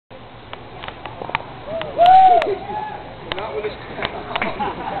in this town.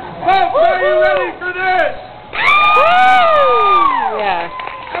 Folks, are you ready for this? Yeah.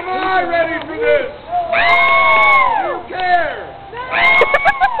 Am I ready for this? Do you care?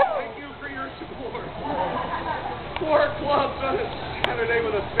 Thank you for your support. 4 clubs on a Saturday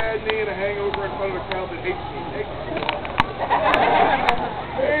with a bad knee and a hangover in front of a crowd that hates me.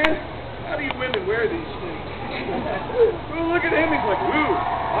 Man, how do you women wear these things? Well, look at him. He's like, ooh,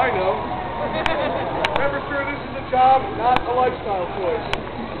 I know. Remember, sir, this is a job, not a lifestyle choice.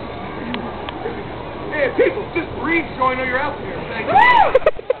 Hey, people, just breathe so I know you're out there. Thank you.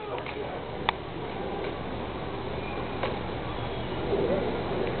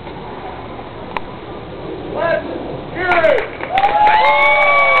 Let's hear it!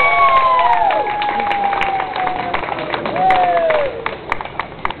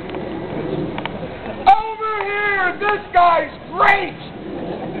 Over here! This guy's great!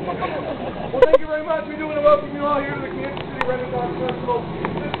 Well, thank you very much. We're doing to welcome you all here to the Kansas City Renaissance Festival.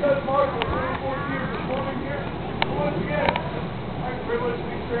 This does mark the 34th year of performing here. So once again, I'm privileged to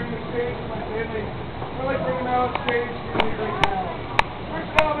be sharing the stage with my family. I'd like to bring them out on stage to me right now. First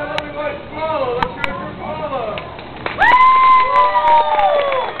of all, my lovely wife, Paula. Let's hear it for Paula.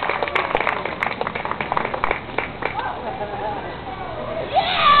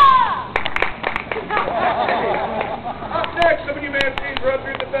 Up next, some of you may have seen her up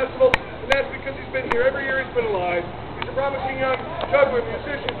here at the festival, and that's because he's been here every year he's been alive. He's a promising young juggler,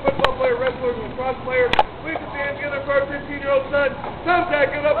 musician, football player, wrestler, and lacrosse player. Please put your hands together for our 15-year-old son,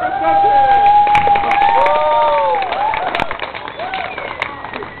 Thumbtack. Give it up for Thumbtack!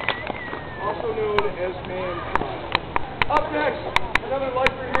 Also known as Mankind. Up next, another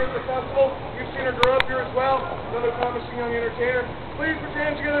lifer here at the festival. You've seen her grow up here as well. Another promising young entertainer. Please put your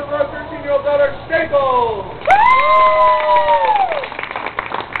hands together for our 13-year-old daughter, Staples!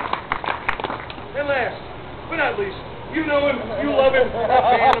 And last, but not least, you know him, you love him, that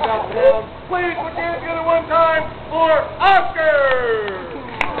man about town. Please put your hands together one time for Oscar!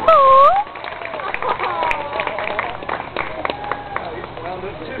 He's wound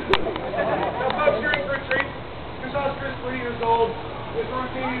up too. Now, folks, you're in for a treat. Because Oscar is 3 years old. It's a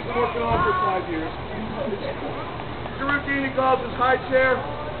routine he's been working on for 5 years. It's a routine he calls his high chair.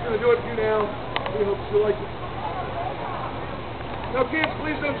 He's going to do it for you now. We hope you like it. Now, kids,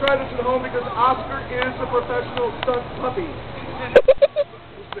 please don't try this at home because Oscar is a professional stunt puppy.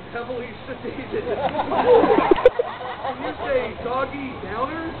 He's been heavily sedated. Can you say doggy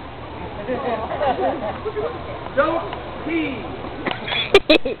downers? Don't pee.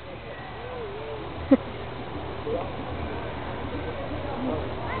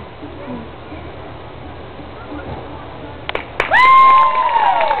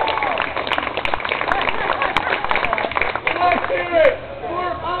 Let's hear it for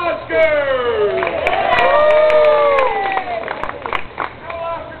Oscar! Now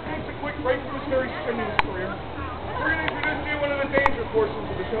Oscar takes a quick break from his very strenuous career. We're going to introduce you to one of the danger portions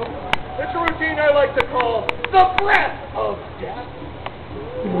of the show. It's a routine I like to call the breath of death.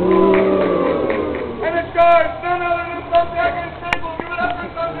 And it stars none other than Thumbtack and Staples. Give it up for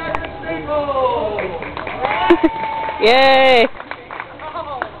Thumbtack and Staples! Yay!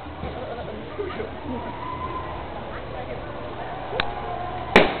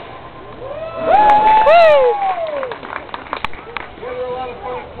 There were a lot of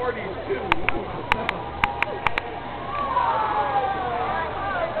fun at parties, too.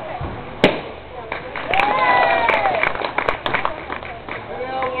 And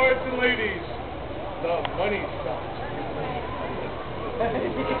now, lords and ladies, the money shot.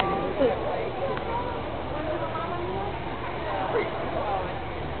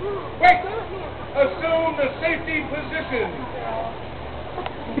 Wait! Assume the safety position.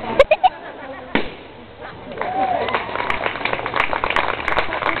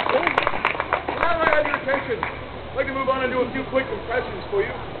 I'd like to move on and do a few quick impressions for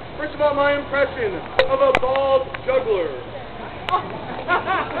you. First of all, my impression of a bald juggler.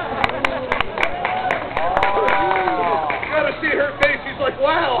 You gotta see her face. She's like,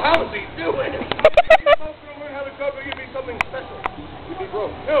 wow, how's he doing? If you folks don't learn how to juggle, you'd be something special. You'd be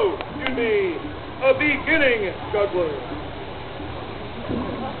broke. No, you'd be a beginning juggler.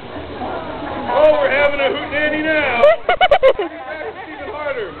 Oh, we're having a hootenanny now. It's even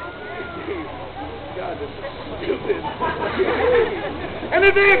harder. God, this is stupid. And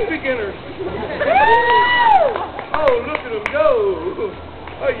advanced beginners. Oh, look at him go.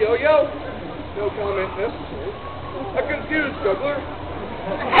 A yo-yo. No comment necessary. A confused juggler.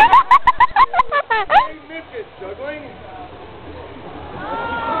 A midget juggling.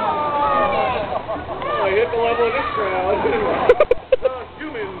 Oh, I hit the level of this crowd. The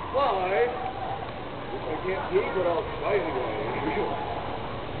human fly. I can't do, but I'll try anyway.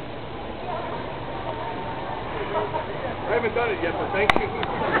 I haven't done it yet, but thank you.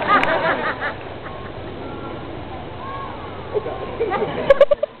 Okay.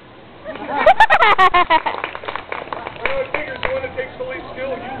 I figure someone that takes the least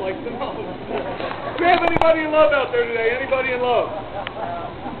skill, you like the most. Do you have anybody in love out there today? Anybody in love?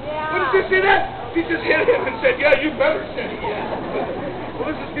 Yeah. What did she say that? She just hit him and said, yeah, you better say yes. Well,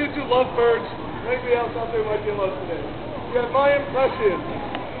 this is due to lovebirds. Anybody else out there might be in love today. You have my impression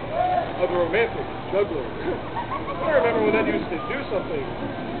of a romantic juggler. I remember when that used to do something.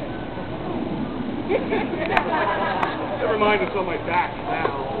 Never mind, it's on my back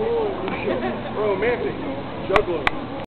now. Romantic juggler.